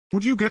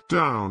Would you get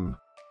down?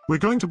 We're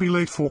going to be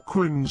late for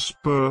Quinn's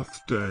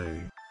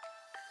birthday.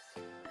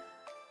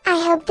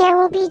 I hope there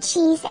will be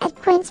cheese at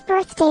Quinn's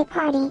birthday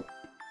party.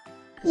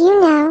 You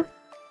know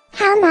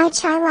how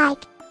much I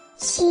like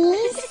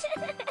cheese.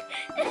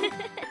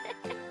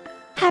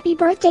 Happy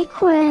birthday,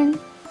 Quinn.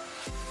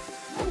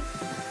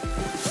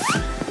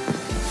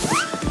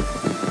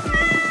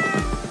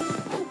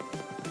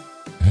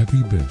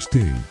 Happy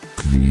birthday,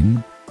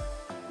 Quinn.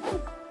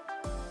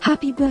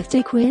 Happy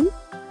birthday, Quinn.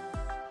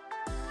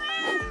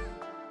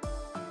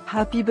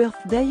 Happy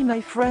birthday,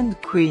 my friend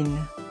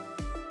Quinn.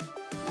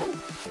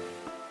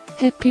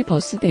 Happy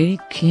birthday,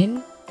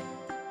 Quinn.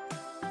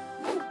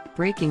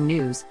 Breaking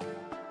news.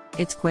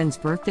 It's Quinn's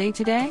birthday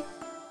today?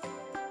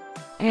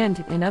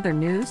 And in other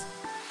news,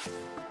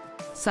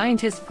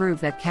 scientists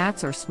prove that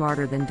cats are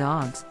smarter than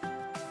dogs.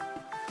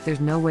 There's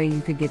no way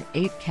you could get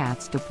 8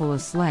 cats to pull a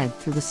sled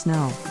through the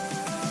snow.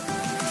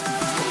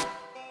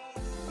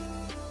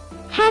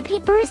 Happy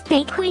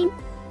birthday, Quinn.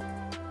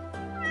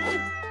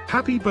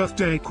 Happy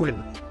birthday,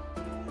 Quinn.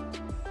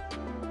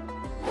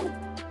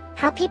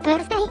 Happy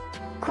birthday,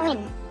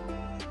 Quinn.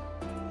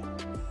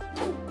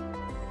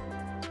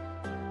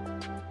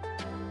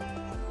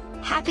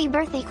 Happy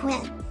birthday,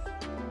 Quinn.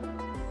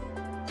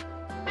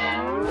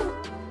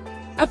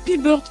 Happy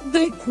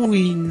birthday,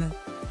 Quinn.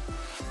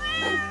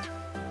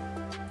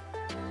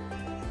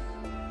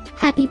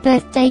 Happy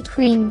birthday,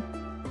 Quinn.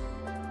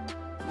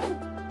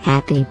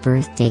 Happy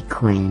birthday,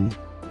 Quinn.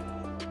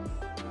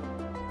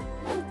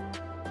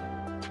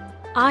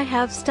 I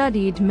have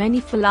studied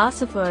many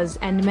philosophers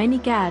and many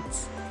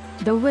cats.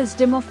 The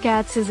wisdom of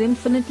cats is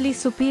infinitely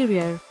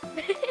superior.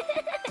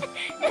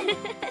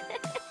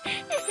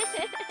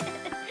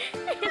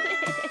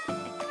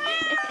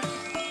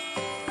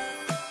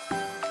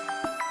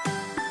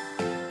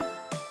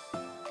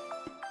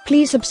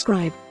 Please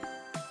subscribe,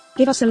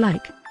 give us a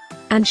like,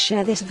 and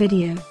share this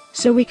video,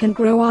 so we can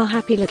grow our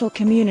happy little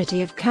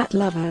community of cat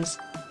lovers.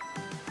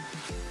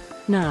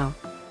 Now,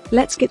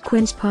 let's get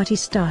Quinn's party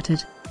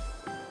started.